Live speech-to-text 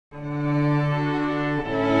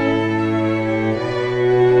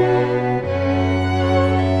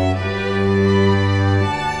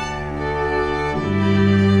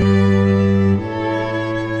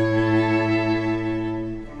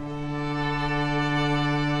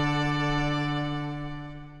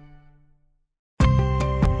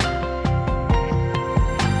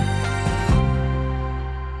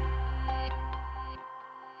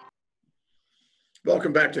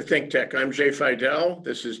Welcome back to ThinkTech. I'm Jay Fidell.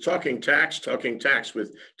 This is Talking Tax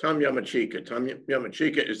with Tom Yamachika. Tom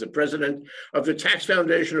Yamachika is the president of the Tax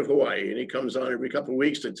Foundation of Hawaii, and he comes on every couple of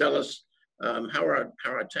weeks to tell us how our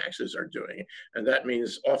taxes are doing. And that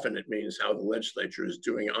means, often it means how the legislature is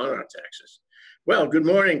doing on our taxes. Well, good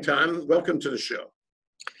morning, Tom. Welcome to the show.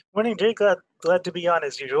 Morning, Jay. Glad to be on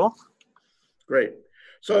as usual. Great.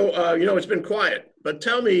 So, it's been quiet, but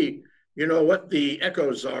tell me, what the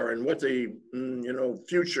echoes are and what the,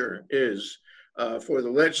 future is for the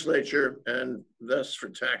legislature and thus for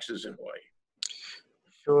taxes in Hawaii.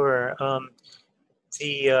 Sure.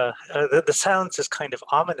 The silence is kind of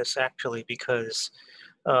ominous, actually, because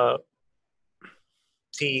the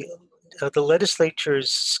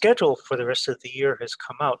legislature's schedule for the rest of the year has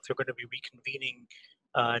come out. They're going to be reconvening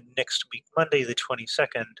next week, Monday, the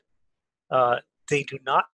 22nd. They do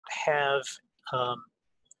not have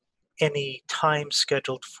any time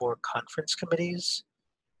scheduled for conference committees.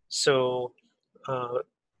 So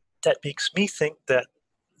that makes me think that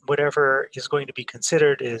whatever is going to be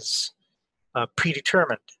considered is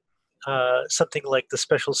predetermined. Something like the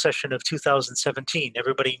special session of 2017.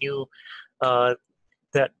 Everybody knew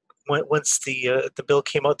that once the bill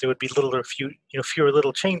came out, there would be fewer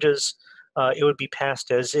little changes. It would be passed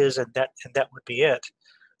as is, and that would be it.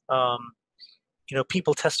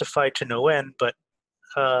 People testified to no end, but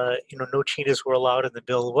no changes were allowed, and the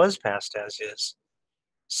bill was passed as is.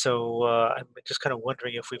 So I'm just kind of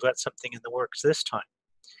wondering if we've got something in the works this time.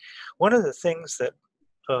 One of the things that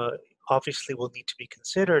obviously will need to be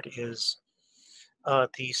considered is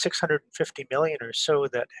the $650 million or so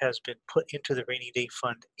that has been put into the rainy day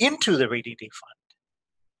fund,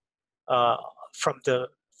 from the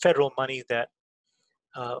federal money that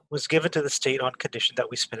was given to the state on condition that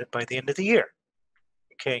we spend it by the end of the year.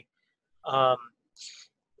 Okay.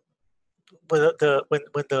 When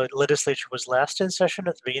the legislature was last in session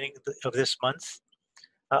at the beginning of this month,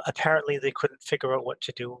 apparently they couldn't figure out what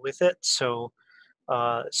to do with it, so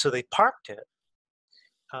they parked it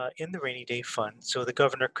in the rainy day fund, so the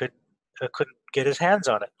governor couldn't get his hands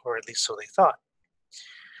on it, or at least so they thought.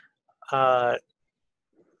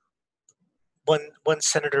 One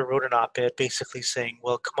senator wrote an op-ed basically saying,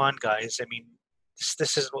 "Well, come on, guys. I mean,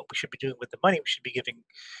 this isn't what we should be doing with the money. We should be giving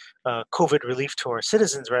COVID relief to our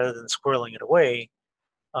citizens rather than squirreling it away."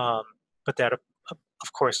 But that,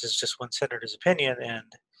 of course, is just one senator's opinion.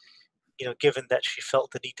 And, given that she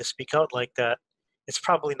felt the need to speak out like that, it's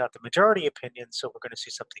probably not the majority opinion. So we're going to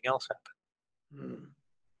see something else happen.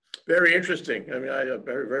 Very interesting. I mean,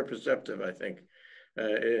 very, very perceptive, I think.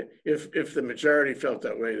 If the majority felt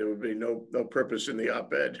that way, there would be no purpose in the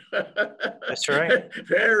op-ed. That's right.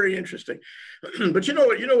 Very interesting. But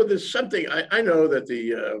there's something, I know that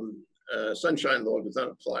the Sunshine Law does not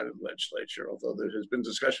apply to the legislature, although there has been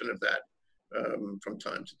discussion of that from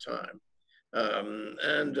time to time.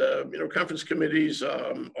 Conference committees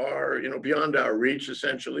are, beyond our reach,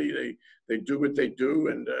 essentially. They do what they do,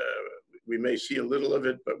 and we may see a little of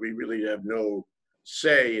it, but we really have no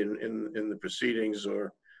say in the proceedings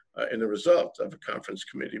or in the result of a conference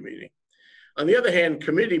committee meeting. On the other hand,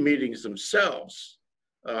 committee meetings themselves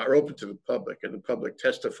are open to the public, and the public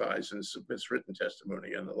testifies and submits written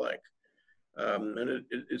testimony and the like. And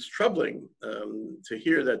it's troubling to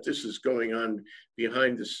hear that this is going on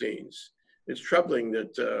behind the scenes. It's troubling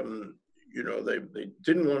that they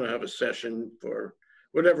didn't want to have a session for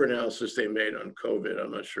whatever analysis they made on COVID.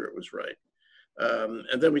 I'm not sure it was right.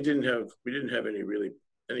 And then we didn't have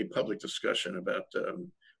any public discussion about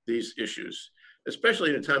these issues, especially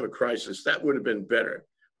in a time of crisis. That would have been better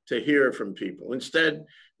to hear from people. Instead,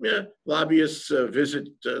 lobbyists visit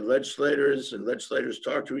legislators, and legislators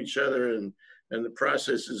talk to each other, and the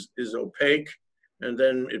process is opaque, and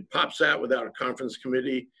then it pops out without a conference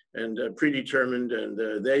committee and predetermined,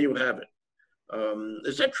 and there you have it.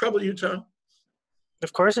 Does that trouble you, Tom?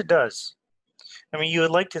 Of course it does. I mean, you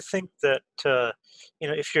would like to think that,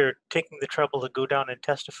 if you're taking the trouble to go down and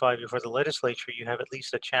testify before the legislature, you have at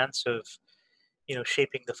least a chance of,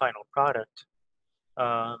 shaping the final product.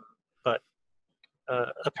 But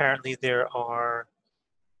apparently there are,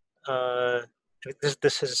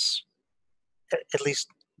 this is, at least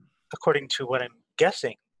according to what I'm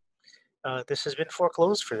guessing, this has been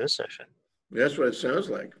foreclosed for this session. That's what it sounds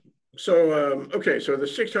like. So, okay, so the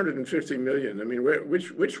 $650 million, I mean,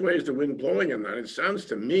 which way is the wind blowing in that? It sounds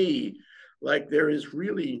to me like there is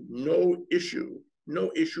really no issue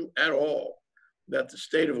at all that the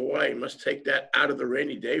state of Hawaii must take that out of the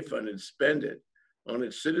rainy day fund and spend it on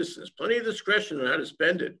its citizens. Plenty of discretion on how to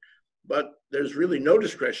spend it, but there's really no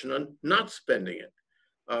discretion on not spending it.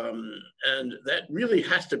 And that really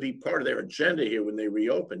has to be part of their agenda here when they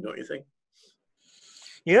reopen, don't you think?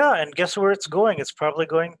 Yeah, and guess where it's going? It's probably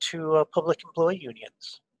going to public employee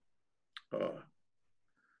unions. Oh, I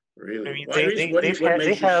really? mean, Why? What they makes you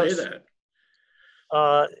have say that?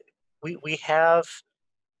 uh, we have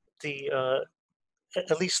the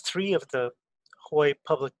at least three of the Hawaii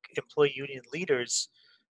Public Employee Union leaders,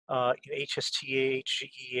 HSTA,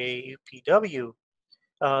 HGEA, UPW.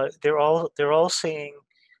 They're all saying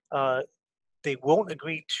uh, they won't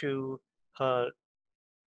agree to uh,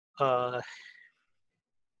 uh,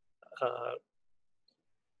 uh,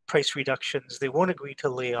 price reductions. They won't agree to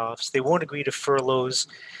layoffs. They won't agree to furloughs.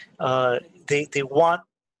 They want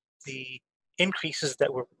the increases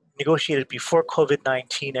that were negotiated before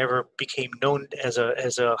COVID-19 ever became known as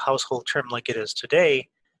a household term like it is today,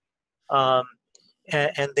 um,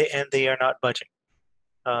 and they are not budging.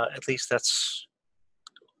 At least that's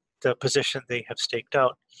the position they have staked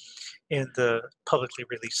out in the publicly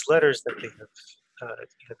released letters that they have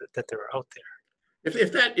that are out there.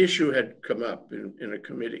 If that issue had come up in a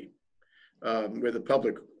committee where the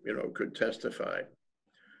public, could testify,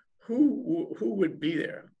 who would be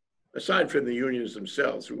there aside from the unions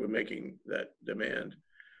themselves who were making that demand?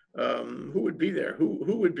 Who would be there?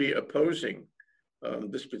 Who would be opposing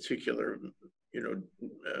this particular, you know,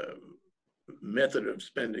 uh, method of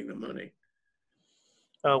spending the money?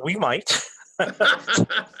 We might,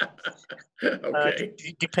 Okay.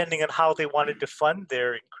 depending on how they wanted to fund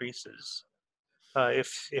their increases.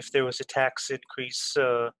 If there was a tax increase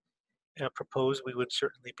proposed, we would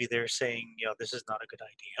certainly be there saying, this is not a good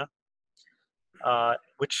idea,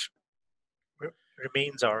 which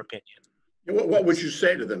remains our opinion. What would you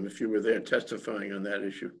say to them if you were there testifying on that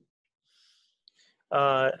issue?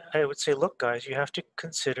 I would say, look, guys, you have to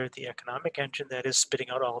consider the economic engine that is spitting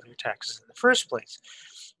out all of your taxes in the first place.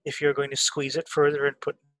 If you're going to squeeze it further and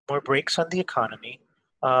put more brakes on the economy,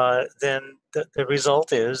 then the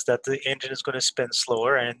result is that the engine is going to spin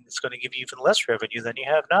slower and it's going to give you even less revenue than you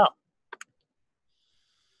have now,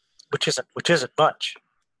 which isn't much.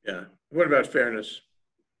 Yeah. What about fairness?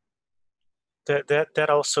 That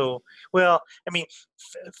also, well, I mean,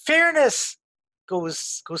 fairness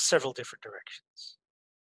goes several different directions.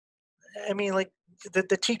 I mean, like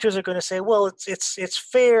the teachers are going to say, well, it's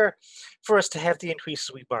fair for us to have the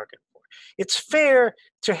increases we bargained for. It's fair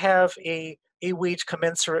to have a wage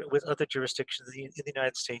commensurate with other jurisdictions in the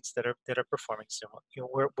United States that are performing similar,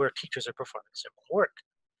 where teachers are performing similar work.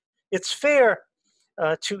 It's fair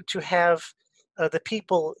to have the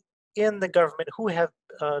people in the government who have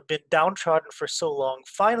been downtrodden for so long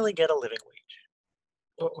finally get a living wage,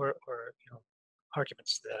 or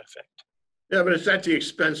arguments to that effect. Yeah, but it's at the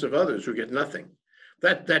expense of others who get nothing.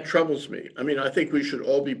 That troubles me. I mean, I think we should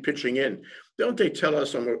all be pitching in. Don't they tell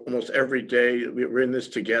us almost every day we're in this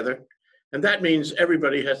together? And that means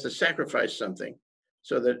everybody has to sacrifice something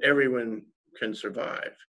so that everyone can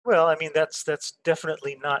survive. Well, I mean, that's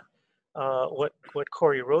definitely not what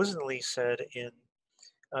Corey Rosenlee said in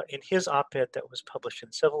his op-ed that was published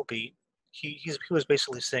in Civil Beat. He was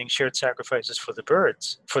basically saying shared sacrifices for the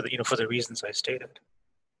birds for the reasons I stated.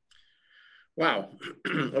 Wow.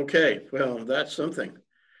 Okay. Well, that's something,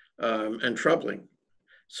 and troubling.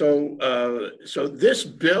 So this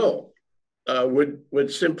bill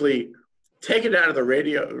would simply take it out of the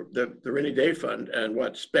rainy day fund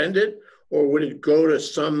and spend it, or would it go to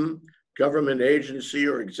some government agency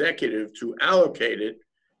or executive to allocate it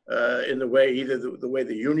in the way either the way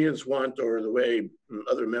the unions want or the way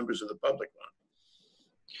other members of the public want?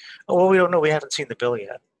 Well, we don't know. We haven't seen the bill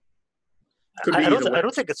yet. Could be either way. I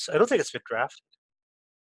don't think it's been drafted.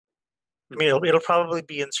 I mean, it'll probably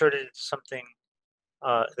be inserted into something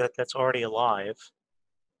that's already alive,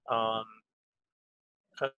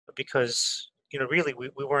 because really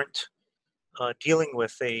we weren't dealing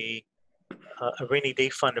with a rainy day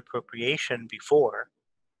fund appropriation before,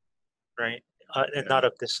 right? And Yeah. not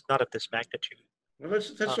of this magnitude. Well,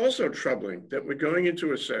 that's also troubling that we're going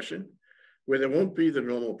into a session where there won't be the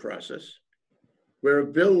normal process, where a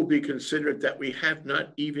bill will be considered that we have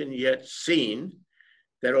not even yet seen,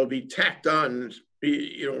 that will be tacked on,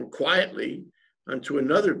 quietly onto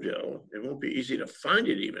another bill. It won't be easy to find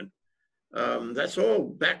it even. That's all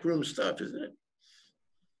backroom stuff, isn't it?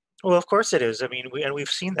 Well, of course it is. I mean, we've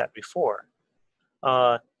seen that before.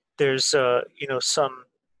 There's some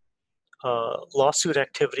lawsuit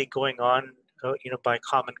activity going on, by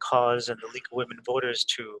Common Cause and the League of Women Voters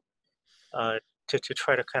to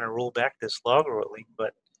try to kind of roll back this log rolling,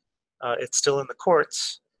 but it's still in the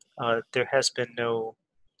courts. There has been no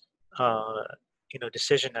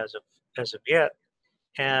decision as of yet,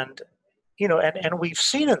 and and we've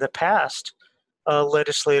seen in the past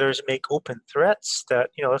legislators make open threats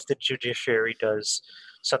that if the judiciary does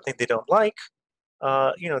something they don't like,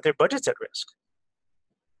 their budget's at risk.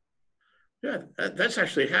 Yeah, that's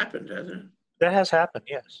actually happened, hasn't it? That has happened,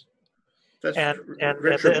 yes. That's And the Senate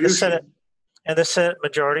retribution. and the Senate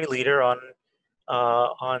Majority Leader on a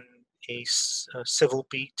civil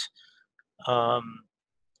beat. Um,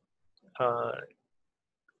 uh,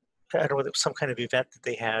 I don't know whether it was some kind of event that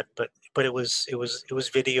they had, but it was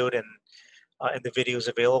videoed, and the video is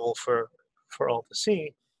available for all to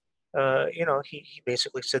see. He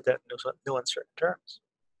basically said that in no uncertain terms.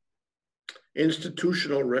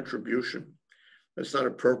 Institutional retribution. That's not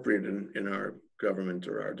appropriate in our government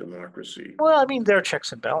or our democracy. Well, I mean, there are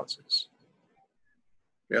checks and balances.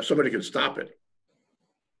 Yeah, somebody can stop it.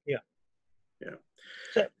 Yeah. Yeah.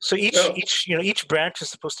 So each branch is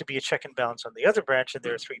supposed to be a check and balance on the other branch, and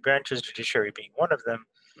there are three branches, judiciary being one of them.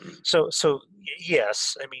 So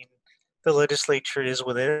yes, I mean, the legislature is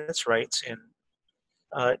within its rights in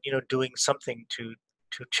doing something to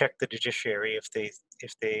check the judiciary if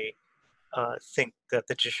they think that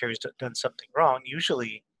the judiciary's done something wrong.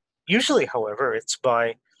 Usually, however, it's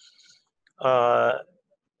by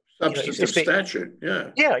Substantive statute,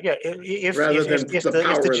 yeah. Yeah. Rather than the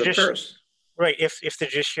power of the purse. Right. If the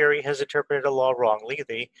judiciary has interpreted a law wrongly,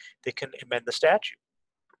 they can amend the statute.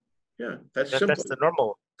 Yeah, that's simple. That's the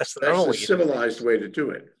normal. That's the civilized way to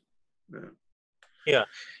do it. Yeah. Yeah.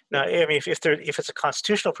 Now, I mean, if it's a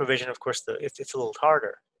constitutional provision, of course, it's a little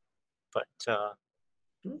harder. But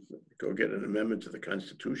go get an amendment to the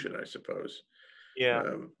Constitution, I suppose. Yeah.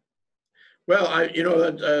 Well,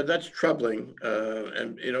 that's troubling,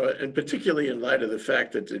 and particularly in light of the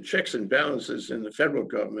fact that the checks and balances in the federal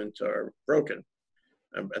government are broken.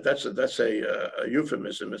 That's a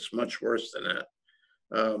euphemism. It's much worse than that.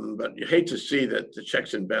 But you hate to see that the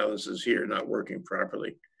checks and balances here not working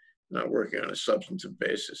properly, not working on a substantive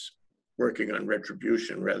basis, working on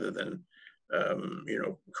retribution rather than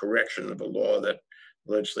correction of a law that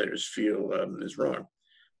legislators feel is wrong.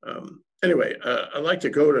 Anyway, I'd like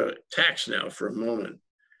to go to tax now for a moment.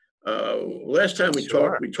 Last time we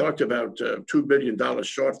talked about $2 billion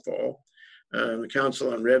shortfall. The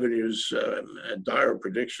Council on Revenues had dire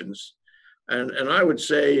predictions. And I would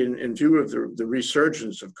say in view of the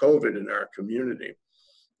resurgence of COVID in our community,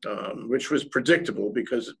 which was predictable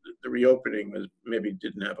because the reopening maybe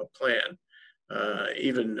didn't have a plan.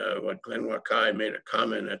 Even what Glenn Wakai made a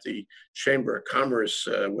comment at the Chamber of Commerce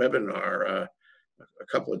webinar a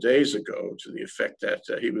couple of days ago to the effect that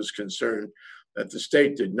he was concerned that the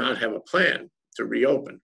state did not have a plan to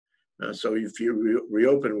reopen. So if you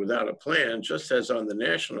reopen without a plan, just as on the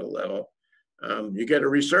national level, you get a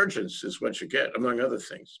resurgence is what you get, among other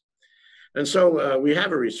things. And so we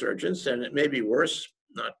have a resurgence, and it may be worse,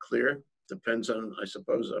 not clear, depends on, I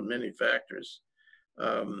suppose, on many factors.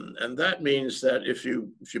 And that means that if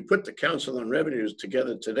you put the Council on Revenues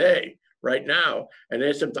together today, right now, and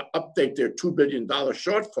ask them to update their $2 billion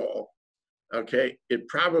shortfall, okay, it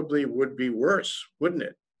probably would be worse, wouldn't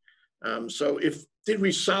it? So did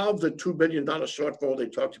we solve the $2 billion shortfall they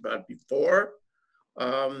talked about before?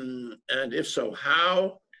 And if so,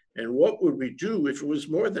 how? And what would we do if it was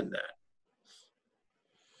more than that?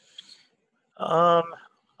 I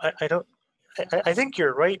think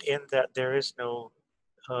you're right in that there is no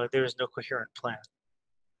coherent plan.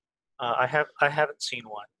 I haven't seen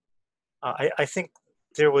one. I think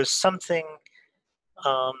there was something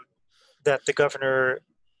that the governor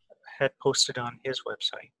had posted on his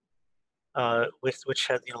website, which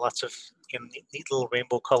had lots of neat little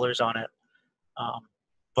rainbow colors on it.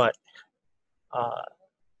 But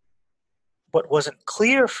what wasn't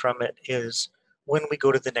clear from it is when we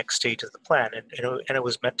go to the next stage of the plan, and it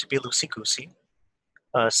was meant to be loosey-goosey,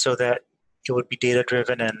 so that it would be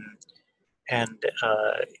data-driven, and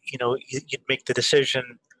you'd make the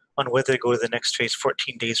decision on whether to go to the next phase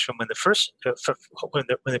 14 days from when the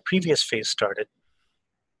previous phase started.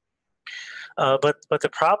 But the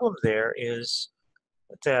problem there is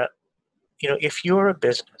that if you're a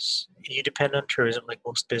business, you depend on tourism like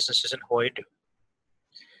most businesses in Hawaii do.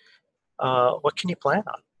 What can you plan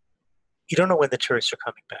on? You don't know when the tourists are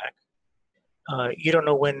coming back. You don't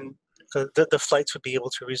know when the flights would be able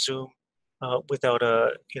to resume without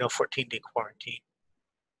a 14-day quarantine.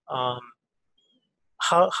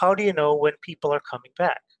 How do you know when people are coming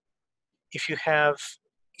back? If you have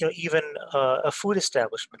even a food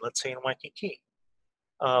establishment, let's say in Waikiki,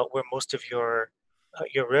 where most of your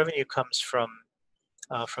revenue comes from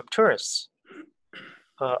tourists,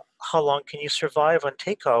 how long can you survive on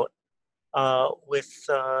takeout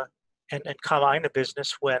and combine a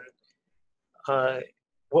business when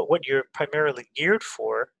what you're primarily geared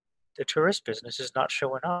for, the tourist business, is not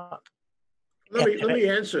showing up? Let me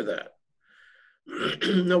answer that.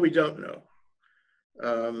 No, we don't know.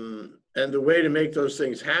 And the way to make those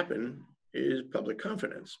things happen is public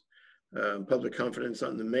confidence. Public confidence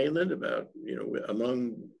on the mainland about,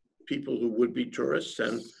 among people who would be tourists,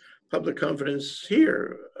 and public confidence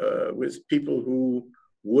here with people who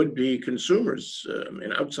would be consumers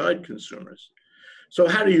and outside consumers. So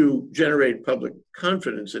how do you generate public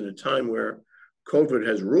confidence in a time where COVID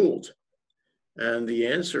has ruled? And the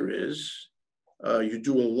answer is you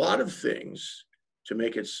do a lot of things to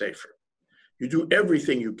make it safer. You do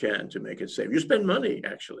everything you can to make it safe. You spend money,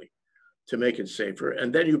 actually, to make it safer,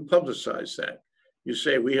 and then you publicize that. You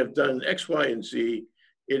say, we have done X, Y, and Z.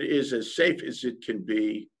 It is as safe as it can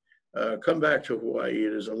be. Come back to Hawaii.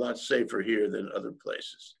 It is a lot safer here than other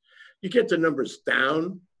places. You get the numbers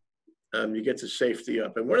down. You get the safety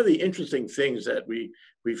up. And one of the interesting things that we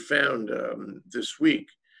found this week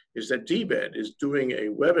is that DBED is doing a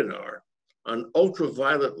webinar on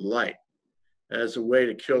ultraviolet light as a way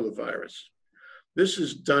to kill the virus. This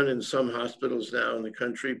is done in some hospitals now in the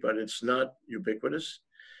country, but it's not ubiquitous.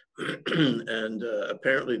 And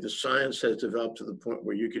apparently the science has developed to the point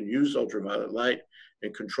where you can use ultraviolet light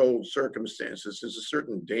in controlled circumstances. There's a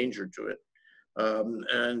certain danger to it.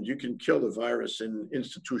 And you can kill the virus in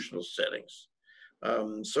institutional settings.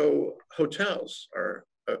 So hotels are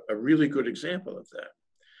a really good example of that.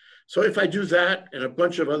 So if I do that and a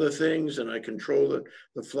bunch of other things, and I control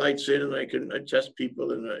the flights in, and I test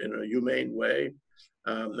people in a humane way,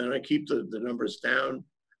 and I keep the numbers down,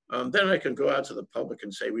 then I can go out to the public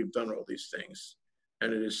and say, we've done all these things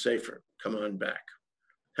and it is safer. Come on back.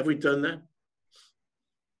 Have we done that?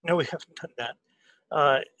 No, we haven't done that.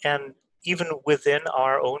 And even within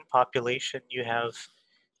our own population, you have,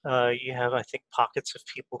 I think, pockets of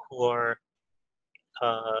people who are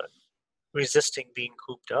resisting being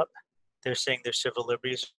cooped up. They're saying their civil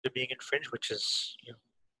liberties are being infringed, which is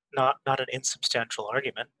not an insubstantial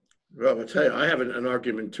argument. Well, I'll tell you, I have an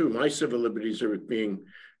argument too. My civil liberties are being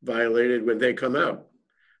violated when they come out.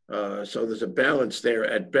 So there's a balance there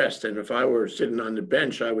at best. And if I were sitting on the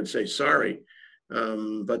bench, I would say sorry.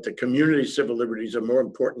 But the community civil liberties are more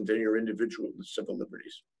important than your individual civil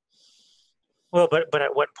liberties. Well, but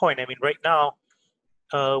at what point? I mean, right now,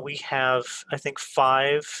 we have, I think,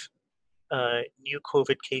 5 new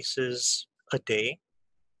COVID cases a day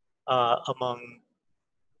among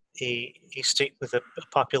a state with a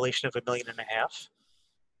population of 1.5 million.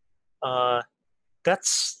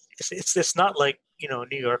 It's not like New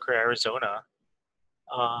York or Arizona,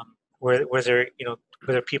 where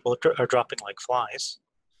there people are dropping like flies,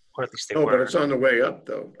 or at least they were. But it's on the way up,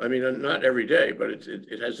 though. I mean, not every day, but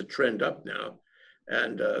it has a trend up now.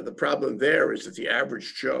 And the problem there is that the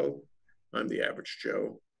average Joe, I'm the average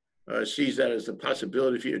Joe, sees that as the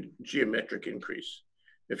possibility of a geometric increase.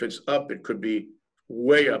 If it's up, it could be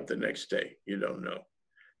way up the next day. You don't know.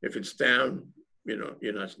 If it's down,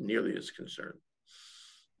 you're not nearly as concerned.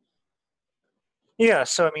 Yeah.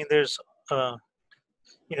 So I mean, there's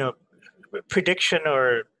prediction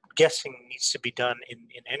or guessing needs to be done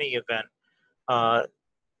in any event.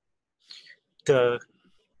 The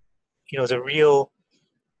real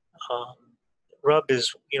rub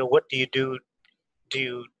is what do you do?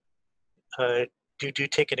 Do you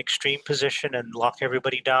take an extreme position and lock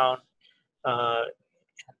everybody down?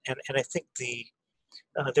 And I think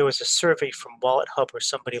there was a survey from Wallet Hub or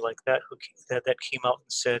somebody like that that came out and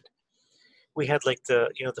said we had like the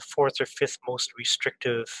 4th or 5th most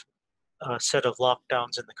restrictive set of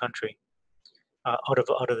lockdowns in the country out of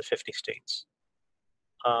the 50 states.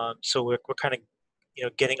 So we're kind of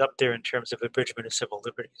getting up there in terms of abridgment of civil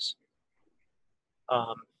liberties.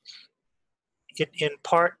 In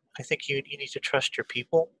part, I think you need to trust your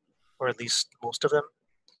people, or at least most of them,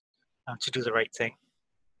 to do the right thing.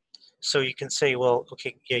 So you can say, well,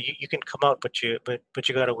 okay, yeah, you can come out, but you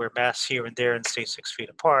got to wear masks here and there and stay 6 feet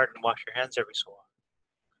apart and wash your hands every so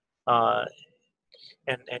often.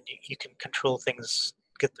 And you can control things,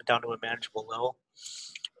 get them down to a manageable level.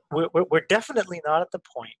 We're definitely not at the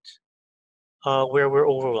point where we're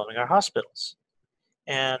overwhelming our hospitals.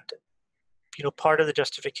 And part of the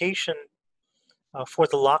justification for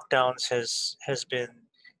the lockdowns has been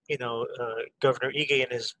Governor Ige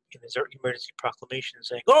in his emergency proclamation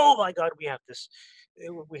saying, "Oh my God, we have this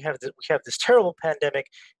terrible pandemic.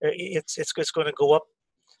 It's going to go up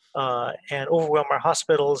and overwhelm our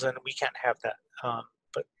hospitals, and we can't have that."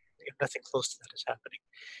 But nothing close to that is happening,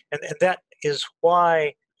 and that is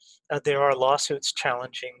why there are lawsuits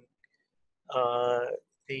challenging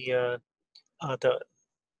the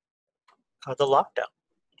lockdown.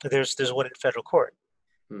 There's one in federal court.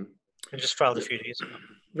 I just filed a few days ago.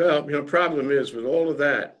 Well, problem is with all of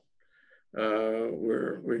that,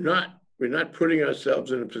 we're not putting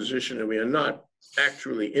ourselves in a position, and we are not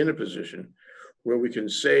actually in a position where we can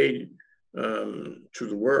say to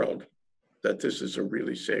the world that this is a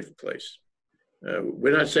really safe place.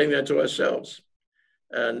 We're not saying that to ourselves.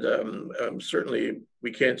 And certainly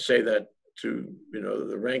we can't say that to,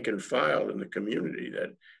 the rank and file in the community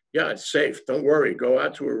that, yeah, it's safe. Don't worry, go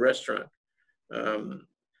out to a restaurant.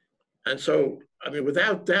 And so, I mean,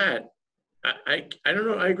 without that, I don't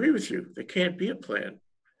know, I agree with you. There can't be a plan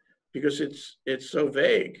because it's so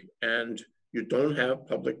vague and you don't have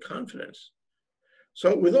public confidence.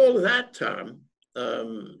 So with all of that, Tom,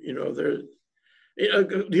 the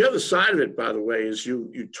other side of it, by the way, is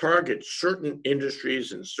you target certain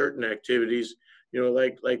industries and certain activities.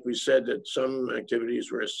 Like we said that some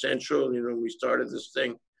activities were essential. We started this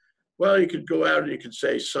thing. Well, you could go out and you could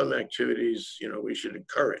say some activities, we should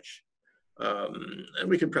encourage. And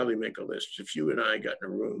we could probably make a list. If you and I got in a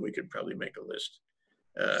room, we could probably make a list.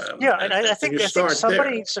 Yeah, and I think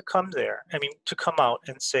somebody needs to come there. I mean, to come out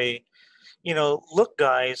and say, look,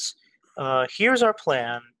 guys, here's our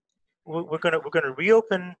plan. We're gonna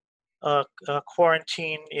reopen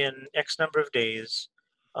quarantine in X number of days.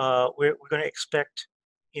 We're going to expect,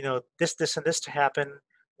 this and this to happen.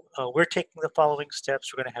 We're taking the following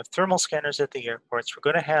steps. We're going to have thermal scanners at the airports.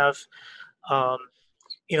 We're going to have,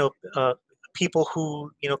 people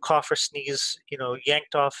who cough or sneeze,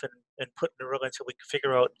 yanked off and put in a room until we can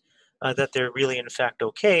figure out that they're really in fact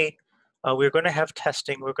okay. We're going to have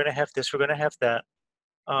testing. We're going to have this. We're going to have that.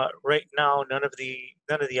 Right now, none of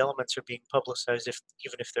the elements are being publicized.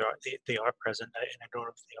 Even if they are present, and I don't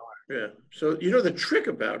know if they are. Yeah. So the trick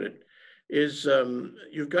about it is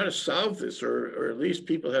you've got to solve this, or at least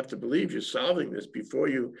people have to believe you're solving this before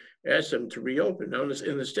you ask them to reopen. Now,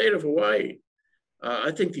 in the state of Hawaii,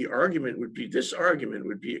 I think this argument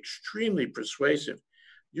would be extremely persuasive.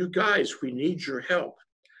 You guys, we need your help,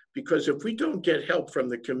 because if we don't get help from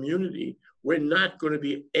the community, we're not going to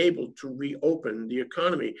be able to reopen the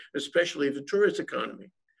economy, especially the tourist economy.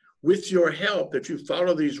 With your help, if you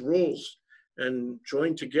follow these rules and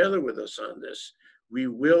join together with us on this, we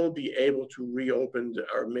will be able to reopen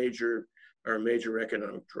our major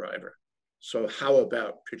economic driver. So how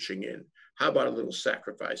about pitching in? How about a little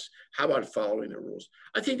sacrifice? How about following the rules?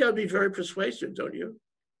 I think that would be very persuasive, don't you?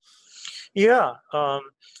 Yeah. I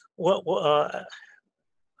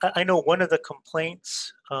know one of the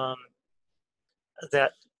complaints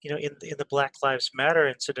that in the Black Lives Matter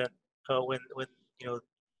incident, when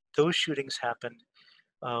those shootings happened,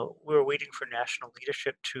 we were waiting for national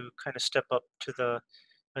leadership to kind of step up to the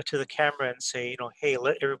camera and say, hey,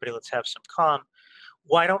 let's have some calm.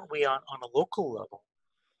 Why don't we on a local level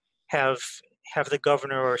have the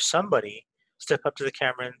governor or somebody step up to the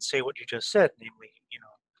camera and say what you just said, namely,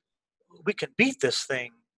 we can beat this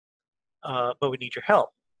thing, but we need your help.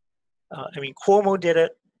 I mean, Cuomo did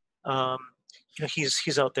it.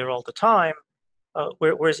 He's out there all the time.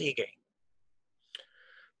 Where's Ige?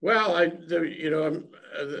 Well,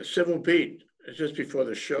 the civil beat, just before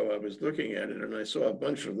the show, I was looking at it and I saw a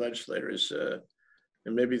bunch of legislators,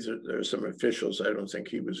 and maybe there are some officials. I don't think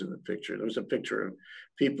he was in the picture. There was a picture of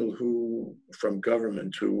people from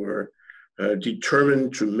government who were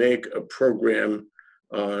determined to make a program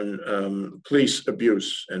on police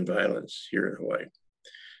abuse and violence here in Hawaii.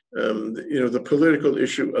 The political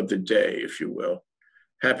issue of the day, if you will,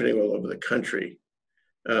 happening all over the country.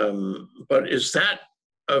 But is that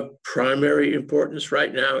of primary importance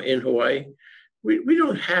right now in Hawaii? We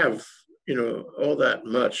don't have, all that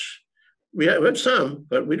much. We have some,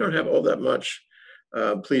 but we don't have all that much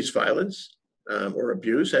police violence or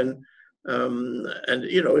abuse. And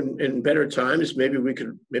in better times, maybe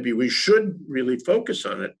we should really focus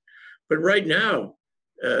on it. But right now,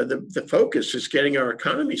 the focus is getting our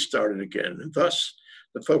economy started again. And thus,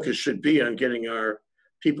 the focus should be on getting our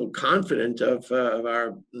people confident of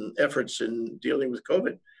our efforts in dealing with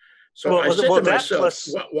COVID. So I said to myself,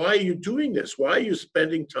 why are you doing this? Why are you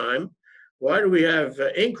spending time? Why do we have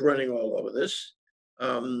ink running all over this?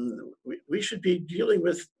 We should be dealing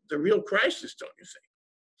with the real crisis, don't you think?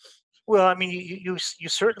 Well, I mean, you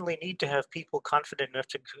certainly need to have people confident enough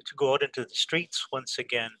to go out into the streets once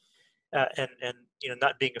again, and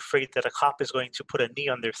not being afraid that a cop is going to put a knee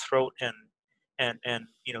on their throat and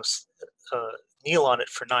kneel on it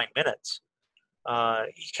for 9 minutes.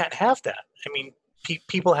 You can't have that. I mean,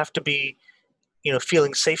 people have to be,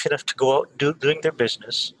 feeling safe enough to go out and doing their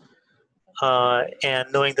business,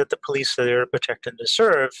 and knowing that the police are there to protect and to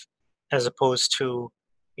serve, as opposed to,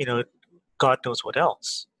 God knows what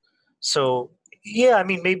else. So, yeah, I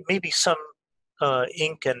mean, maybe some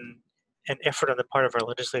ink and effort on the part of our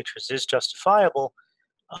legislatures is justifiable,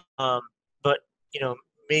 but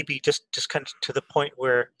maybe just kind of to the point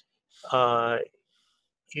where uh,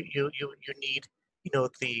 you need,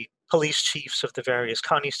 the police chiefs of the various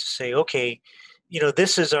counties to say, okay,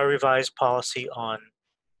 this is our revised policy on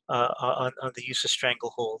the use of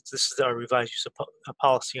strangleholds. This is our revised use of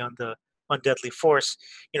policy on deadly force.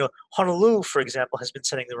 Honolulu, for example, has been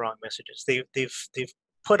sending the wrong messages. They've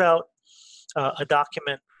put out a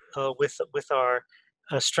document with our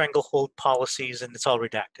stranglehold policies, and it's all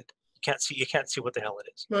redacted. You can't see what the hell it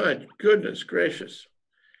is. My goodness gracious.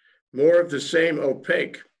 More of the same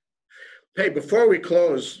opaque. Hey, before we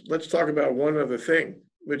close, let's talk about one other thing,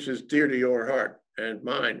 which is dear to your heart and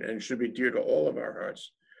mine, and should be dear to all of our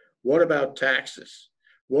hearts. What about taxes?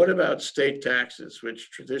 What about state taxes,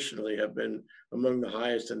 which traditionally have been among the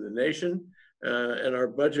highest in the nation? And our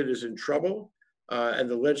budget is in trouble, and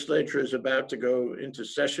the legislature is about to go into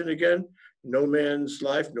session again. No man's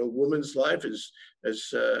life, no woman's life is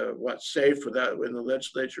safe without when the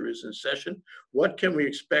legislature is in session. What can we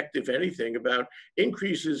expect, if anything, about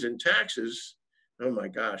increases in taxes? Oh my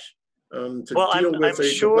gosh! I'm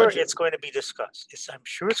sure it's going to be discussed. I'm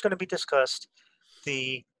sure it's going to be discussed.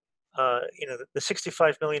 The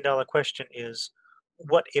 $65 million question is,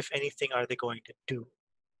 what, if anything, are they going to do?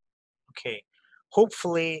 Okay,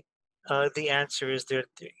 hopefully, the answer is they're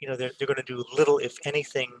going to do little, if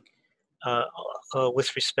anything,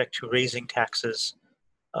 with respect to raising taxes.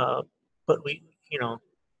 But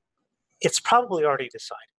it's probably already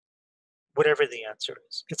decided. Whatever the answer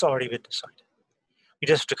is, it's already been decided. We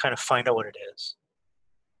just have to kind of find out what it is.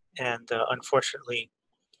 And unfortunately,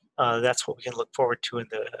 that's what we can look forward to in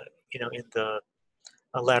the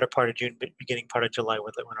latter part of June, beginning part of July,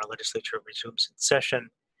 when our legislature resumes its session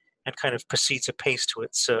and kind of proceeds apace to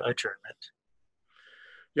its adjournment.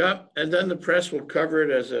 Yeah, and then the press will cover it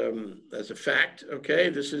as a fact. Okay,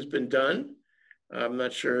 this has been done. I'm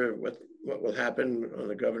not sure what will happen on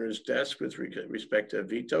the governor's desk with respect to a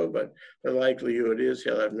veto, but the likelihood is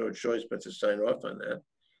he'll have no choice but to sign off on that.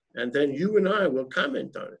 And then you and I will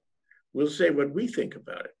comment on it. We'll say what we think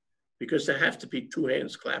about it, because there have to be two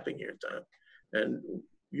hands clapping here, Tom. And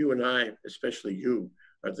you and I, especially you,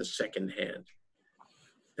 are the second hand.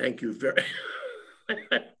 Thank you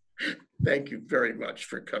Thank you very much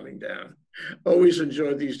for coming down. Always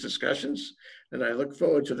enjoy these discussions, and I look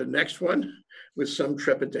forward to the next one with some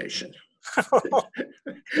trepidation.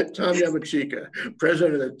 Tom Yamachika,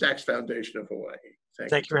 President of the Tax Foundation of Hawaii.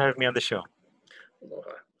 Thank you for having me on the show.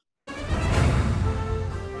 Aloha.